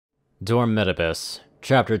Dormitabis,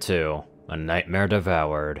 Chapter 2, A Nightmare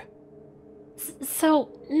Devoured. So,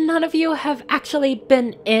 none of you have actually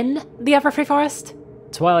been in the Everfree Forest?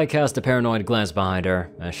 Twilight cast a paranoid glance behind her,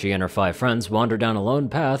 as she and her 5 friends wandered down a lone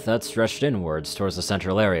path that stretched inwards towards the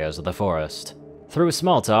central areas of the forest. Through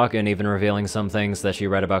small talk, and even revealing some things that she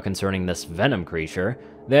read about concerning this Venom creature,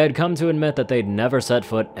 they had come to admit that they'd never set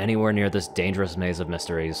foot anywhere near this dangerous maze of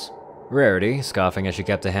mysteries. Rarity, scoffing as she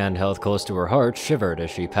kept a hand held close to her heart, shivered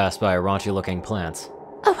as she passed by a raunchy-looking plant.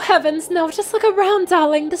 Oh heavens, no, just look around,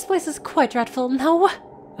 darling. This place is quite dreadful, no?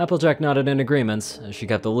 Applejack nodded in agreement as she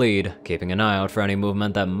kept the lead, keeping an eye out for any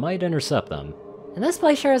movement that might intercept them. And this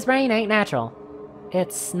place sure as rain ain't natural.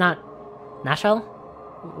 It's not... natural?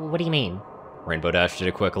 What do you mean? Rainbow Dash did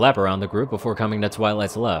a quick lap around the group before coming to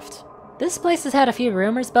Twilight's left. This place has had a few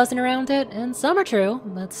rumors buzzing around it, and some are true,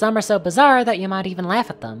 but some are so bizarre that you might even laugh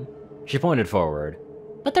at them. She pointed forward.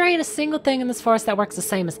 But there ain't a single thing in this forest that works the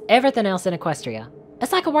same as everything else in Equestria.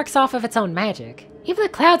 It's like it works off of its own magic. Even the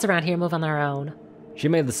clouds around here move on their own. She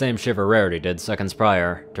made the same shiver Rarity did seconds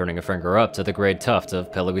prior, turning a finger up to the grey tuft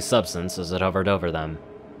of pillowy substance as it hovered over them.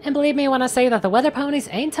 And believe me when I say that the weather ponies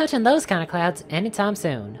ain't touching those kind of clouds anytime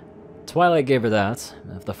soon. Twilight gave her that.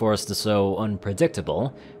 If the forest is so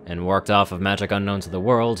unpredictable, and worked off of magic unknown to the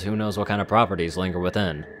world, who knows what kind of properties linger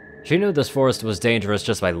within. She knew this forest was dangerous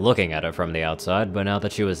just by looking at it from the outside, but now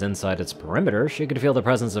that she was inside its perimeter, she could feel the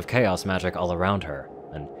presence of chaos magic all around her,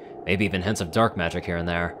 and maybe even hints of dark magic here and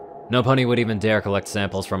there. No pony would even dare collect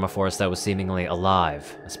samples from a forest that was seemingly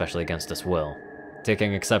alive, especially against its will.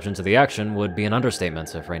 Taking exception to the action would be an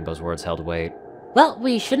understatement if Rainbow's words held weight. Well,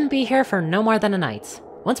 we shouldn't be here for no more than a night.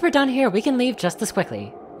 Once we're done here, we can leave just as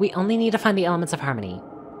quickly. We only need to find the elements of harmony.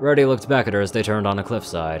 Rarity looked back at her as they turned on a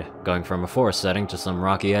cliffside, going from a forest setting to some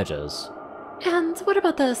rocky edges. And what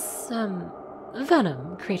about this,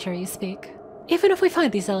 Venom creature you speak? Even if we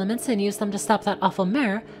find these elements and use them to stop that awful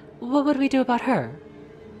mare, what would we do about her?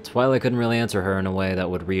 Twilight couldn't really answer her in a way that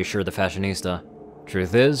would reassure the fashionista.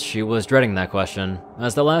 Truth is, she was dreading that question,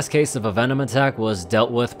 as the last case of a Venom attack was dealt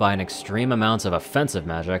with by an extreme amount of offensive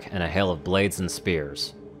magic and a hail of blades and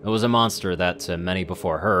spears. It was a monster that, to many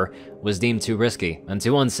before her, was deemed too risky and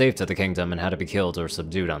too unsafe to the kingdom and had to be killed or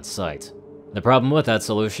subdued on sight. The problem with that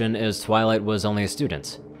solution is Twilight was only a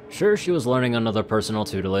student. Sure, she was learning under the personal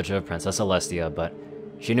tutelage of Princess Celestia, but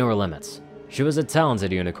she knew her limits. She was a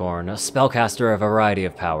talented unicorn, a spellcaster of a variety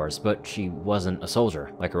of powers, but she wasn't a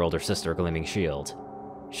soldier, like her older sister Gleaming Shield.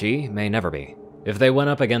 She may never be. If they went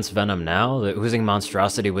up against Venom now, the oozing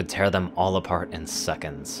monstrosity would tear them all apart in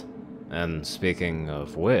seconds. And speaking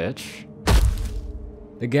of which...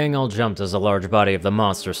 The gang all jumped as a large body of the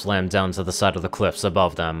monster slammed down to the side of the cliffs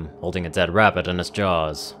above them, holding a dead rabbit in its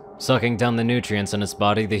jaws. Sucking down the nutrients in its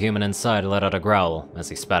body, the human inside let out a growl as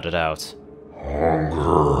he spat it out.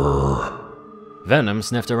 Hunger. Venom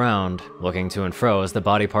sniffed around, looking to and fro as the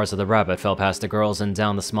body parts of the rabbit fell past the girls and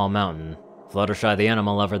down the small mountain. Fluttershy, the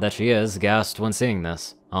animal lover that she is, gasped when seeing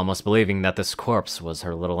this, almost believing that this corpse was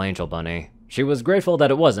her little angel bunny. She was grateful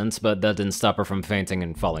that it wasn't, but that didn't stop her from fainting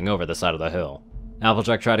and falling over the side of the hill.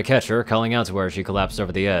 Applejack tried to catch her, calling out to her as she collapsed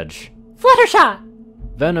over the edge.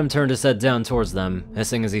 Fluttershy! Venom turned his head down towards them,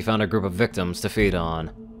 hissing as he found a group of victims to feed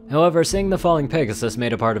on. However, seeing the falling Pegasus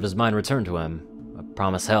made a part of his mind return to him. A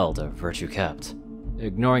promise held, a virtue kept.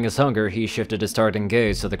 Ignoring his hunger, he shifted his targeting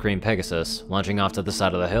gaze to the cream Pegasus, launching off to the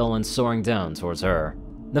side of the hill and soaring down towards her.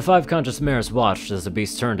 The 5 conscious mares watched as the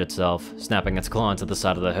beast turned itself, snapping its claw into the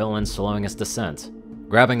side of the hill and slowing its descent.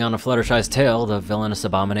 Grabbing on a Fluttershy's tail, the villainous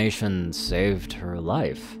abomination saved her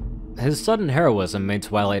life. His sudden heroism made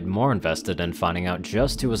Twilight more invested in finding out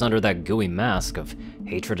just who was under that gooey mask of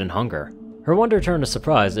hatred and hunger. Her wonder turned to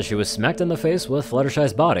surprise as she was smacked in the face with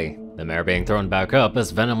Fluttershy's body, the mare being thrown back up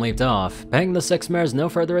as Venom leaped off, paying the 6 mares no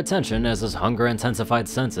further attention as his hunger-intensified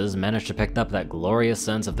senses managed to pick up that glorious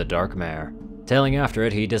scent of the dark mare. Tailing after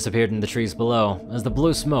it, he disappeared in the trees below, as the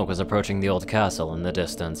blue smoke was approaching the old castle in the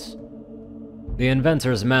distance. The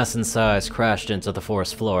inventor's mass and size crashed into the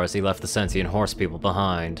forest floor as he left the sentient horse people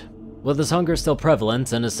behind. With his hunger still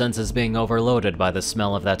prevalent and his senses being overloaded by the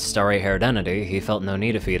smell of that starry-haired entity, he felt no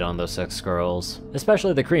need to feed on those 6 girls,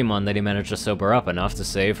 especially the cream one that he managed to sober up enough to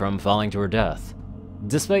save from falling to her death.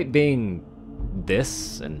 Despite being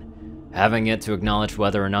this, and having yet to acknowledge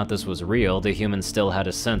whether or not this was real, the human still had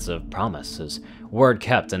a sense of promise, his word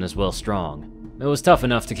kept and his will strong. It was tough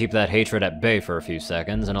enough to keep that hatred at bay for a few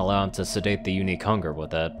seconds and allow him to sedate the unique hunger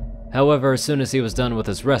with it. However, as soon as he was done with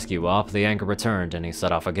his rescue op, the anger returned and he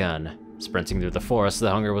set off again. Sprinting through the forest, the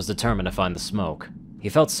hunger was determined to find the smoke. He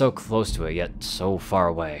felt so close to it, yet so far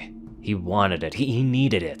away. He wanted it. He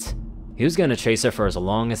needed it. He was gonna chase it for as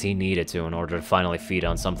long as he needed to in order to finally feed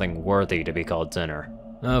on something worthy to be called dinner.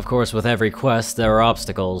 Of course, with every quest, there were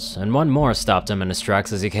obstacles, and one more stopped him in his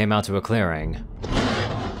tracks as he came out to a clearing.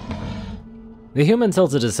 The human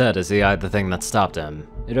tilted his head as he eyed the thing that stopped him.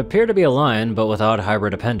 It appeared to be a lion, but with odd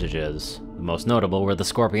hybrid appendages. The most notable were the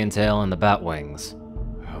scorpion tail and the bat wings.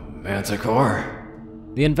 Manticore?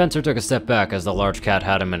 The inventor took a step back as the large cat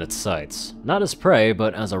had him in its sights, not as prey,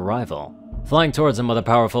 but as a rival. Flying towards him with a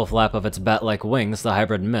powerful flap of its bat-like wings, the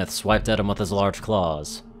hybrid myth swiped at him with his large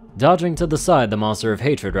claws. Dodging to the side, the monster of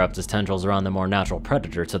hatred wrapped his tendrils around the more natural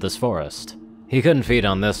predator to this forest. He couldn't feed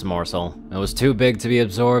on this morsel. It was too big to be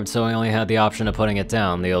absorbed, so he only had the option of putting it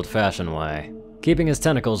down the old-fashioned way. Keeping his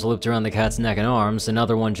tentacles looped around the cat's neck and arms,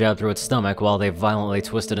 another one jabbed through its stomach while they violently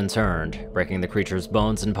twisted and turned, breaking the creature's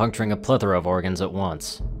bones and puncturing a plethora of organs at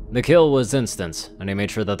once. The kill was instant, and he made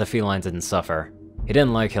sure that the feline didn't suffer. He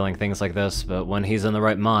didn't like killing things like this, but when he's in the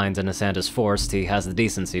right mind and his hand is forced, he has the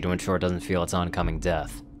decency to ensure it doesn't feel its oncoming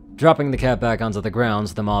death. Dropping the cat back onto the ground,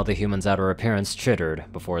 the maw of the human's outer appearance chittered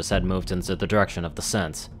before his head moved into the direction of the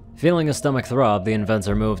scent. Feeling his stomach throb, the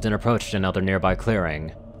inventor moved and approached another nearby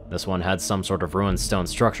clearing. This one had some sort of ruined stone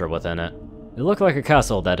structure within it. It looked like a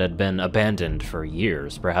castle that had been abandoned for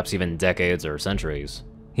years, perhaps even decades or centuries.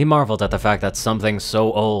 He marveled at the fact that something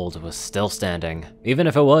so old was still standing, even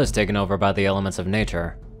if it was taken over by the elements of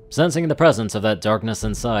nature. Sensing the presence of that darkness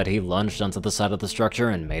inside, he lunged onto the side of the structure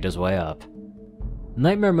and made his way up.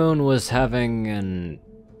 Nightmare Moon was having an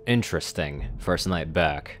interesting first night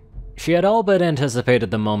back. She had all but anticipated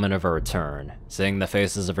the moment of her return. Seeing the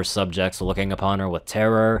faces of her subjects looking upon her with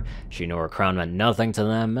terror, she knew her crown meant nothing to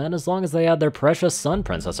them, and as long as they had their precious sun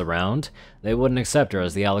princess around, they wouldn't accept her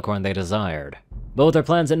as the alicorn they desired. But with her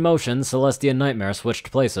plans in motion, Celestia and Nightmare switched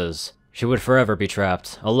places. She would forever be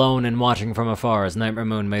trapped, alone and watching from afar as Nightmare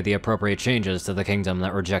Moon made the appropriate changes to the kingdom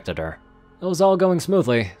that rejected her. It was all going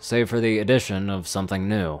smoothly, save for the addition of something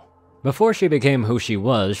new. Before she became who she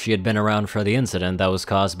was, she had been around for the incident that was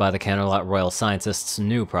caused by the Canterlot Royal Scientists'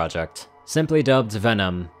 new project. Simply dubbed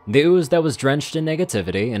Venom, the ooze that was drenched in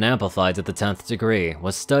negativity and amplified to the 10th degree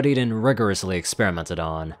was studied and rigorously experimented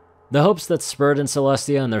on. The hopes that spurred in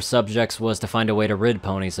Celestia and their subjects was to find a way to rid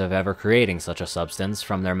ponies of ever creating such a substance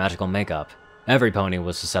from their magical makeup. Every pony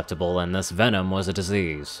was susceptible, and this venom was a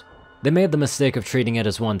disease. They made the mistake of treating it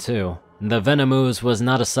as one too. The venom ooze was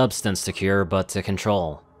not a substance to cure, but to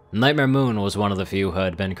control. Nightmare Moon was one of the few who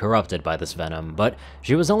had been corrupted by this venom, but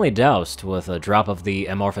she was only doused with a drop of the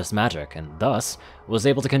amorphous magic, and thus was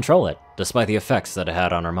able to control it, despite the effects that it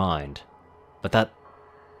had on her mind. But that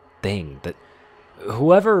thing,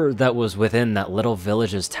 whoever that was within that little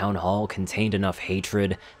village's town hall contained enough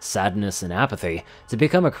hatred, sadness, and apathy to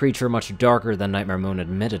become a creature much darker than Nightmare Moon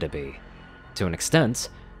admitted to be. To an extent,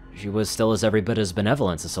 she was still as every bit as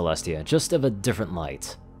benevolent to Celestia, just of a different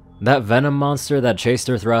light. That venom monster that chased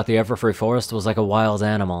her throughout the Everfree Forest was like a wild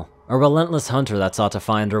animal, a relentless hunter that sought to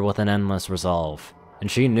find her with an endless resolve,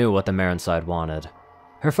 and she knew what the mare inside wanted.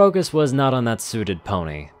 Her focus was not on that suited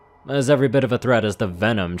pony. As every bit of a threat as the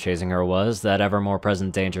venom chasing her was, that ever more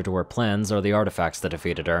present danger to her plans are the artifacts that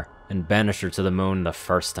defeated her, and banished her to the moon the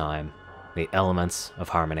first time. The elements of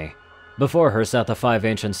harmony. Before her sat the 5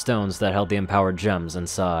 ancient stones that held the empowered gems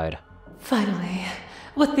inside. Finally,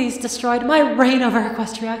 with these destroyed, my reign over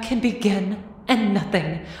Equestria can begin, and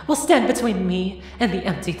nothing will stand between me and the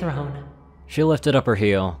empty throne. She lifted up her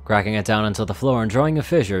heel, cracking it down into the floor and drawing a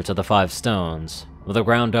fissure to the 5 stones. With the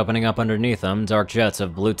ground opening up underneath them, dark jets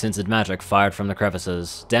of blue-tinted magic fired from the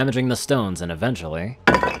crevices, damaging the stones and eventually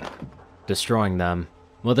destroying them.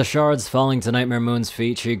 With the shards falling to Nightmare Moon's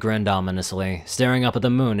feet, she grinned ominously, staring up at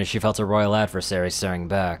the moon as she felt her royal adversary staring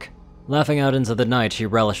back. Laughing out into the night, she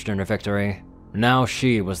relished in her victory. Now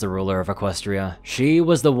she was the ruler of Equestria. She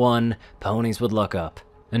was the one ponies would look up.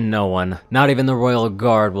 And no one, not even the royal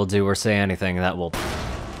guard, will do or say anything that will...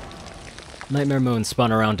 Nightmare Moon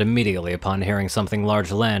spun around immediately upon hearing something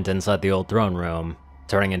large land inside the old throne room.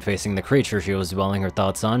 Turning and facing the creature she was dwelling her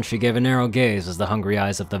thoughts on, she gave a narrow gaze as the hungry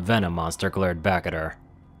eyes of the venom monster glared back at her.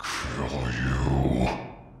 Kill you.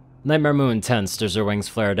 Nightmare Moon tensed as her wings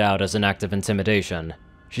flared out as an act of intimidation.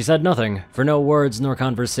 She said nothing, for no words nor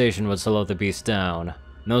conversation would slow the beast down.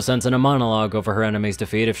 No sense in a monologue over her enemy's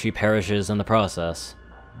defeat if she perishes in the process.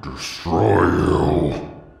 Destroy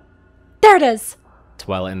you. There it is!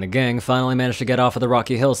 Twilight and the gang finally managed to get off of the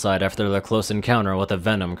rocky hillside after their close encounter with a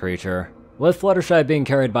venom creature. With Fluttershy being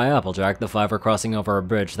carried by Applejack, the 5 were crossing over a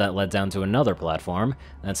bridge that led down to another platform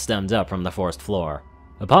that stemmed up from the forest floor.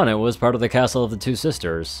 Upon it was part of the castle of the 2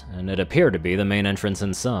 sisters, and it appeared to be the main entrance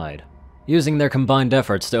inside. Using their combined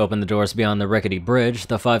efforts to open the doors beyond the rickety bridge,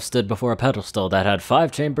 the 5 stood before a pedestal that had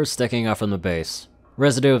 5 chambers sticking out from the base.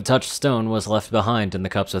 Residue of touched stone was left behind in the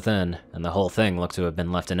cups within, and the whole thing looked to have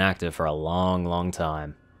been left inactive for a long, long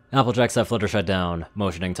time. Applejack set Fluttershy down,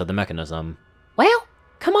 motioning to the mechanism. Well,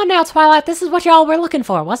 come on now, Twilight, this is what y'all were looking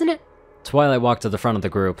for, wasn't it? Twilight walked to the front of the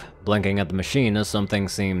group, blinking at the machine as something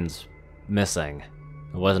seemed missing.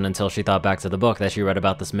 It wasn't until she thought back to the book that she read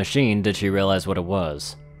about this machine did she realize what it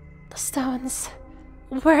was. The stones.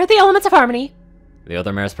 Where are the elements of harmony? The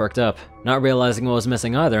other mares perked up, not realizing what was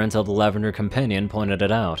missing either until the Lavender Companion pointed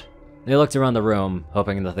it out. They looked around the room,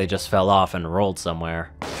 hoping that they just fell off and rolled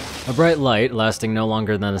somewhere. A bright light, lasting no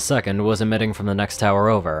longer than a second, was emitting from the next tower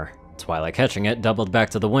over. Twilight, catching it, doubled back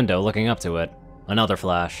to the window, looking up to it. Another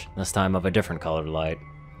flash, this time of a different colored light.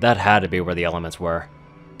 That had to be where the elements were.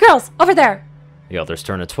 Girls, over there! The others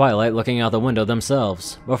turned to Twilight, looking out the window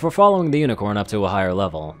themselves, before following the unicorn up to a higher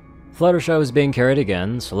level. Fluttershy was being carried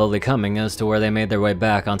again, slowly coming as to where they made their way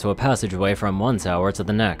back onto a passageway from one tower to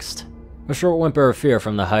the next. A short whimper of fear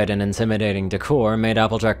from the height and intimidating decor made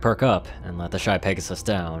Applejack perk up and let the shy Pegasus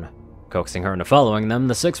down. Coaxing her into following them,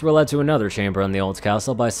 the 6 were led to another chamber in the old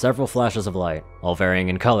castle by several flashes of light, all varying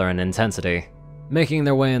in color and intensity. Making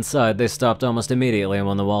their way inside, they stopped almost immediately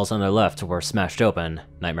when the walls on their left were smashed open,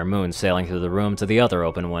 Nightmare Moon sailing through the room to the other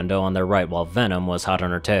open window on their right while Venom was hot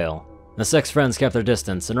on her tail. The 6 friends kept their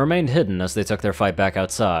distance and remained hidden as they took their fight back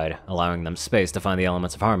outside, allowing them space to find the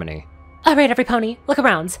elements of harmony. Alright, every pony, look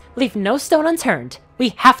around. Leave no stone unturned. We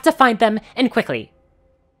have to find them, and quickly.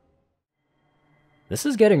 This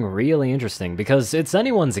is getting really interesting because it's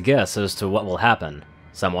anyone's guess as to what will happen.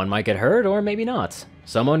 Someone might get hurt, or maybe not.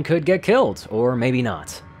 Someone could get killed, or maybe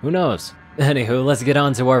not. Who knows? Anywho, let's get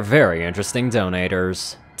on to our very interesting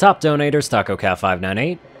donators. Top donators: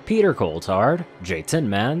 TacoCat598, Peter Coulthard, J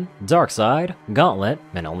Tinman, Darkside, Gauntlet,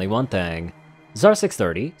 and Only One Thing.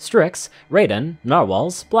 Zar630, Strix, Raiden,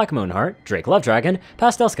 Narwhals, Black Moonheart, Drake Lovedragon,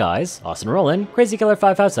 Pastel Skies, Austin Rollin, Crazy Killer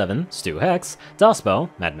 557, Stu Hex, Dospo,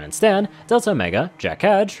 Madman Stan, Delta Omega, Jack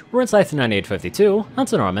Cadge, Runescythe 9852,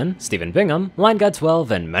 Hunter Norman, Stephen Bingham, Line God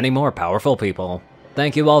 12, and many more powerful people.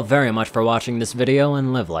 Thank you all very much for watching this video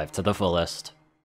and live life to the fullest.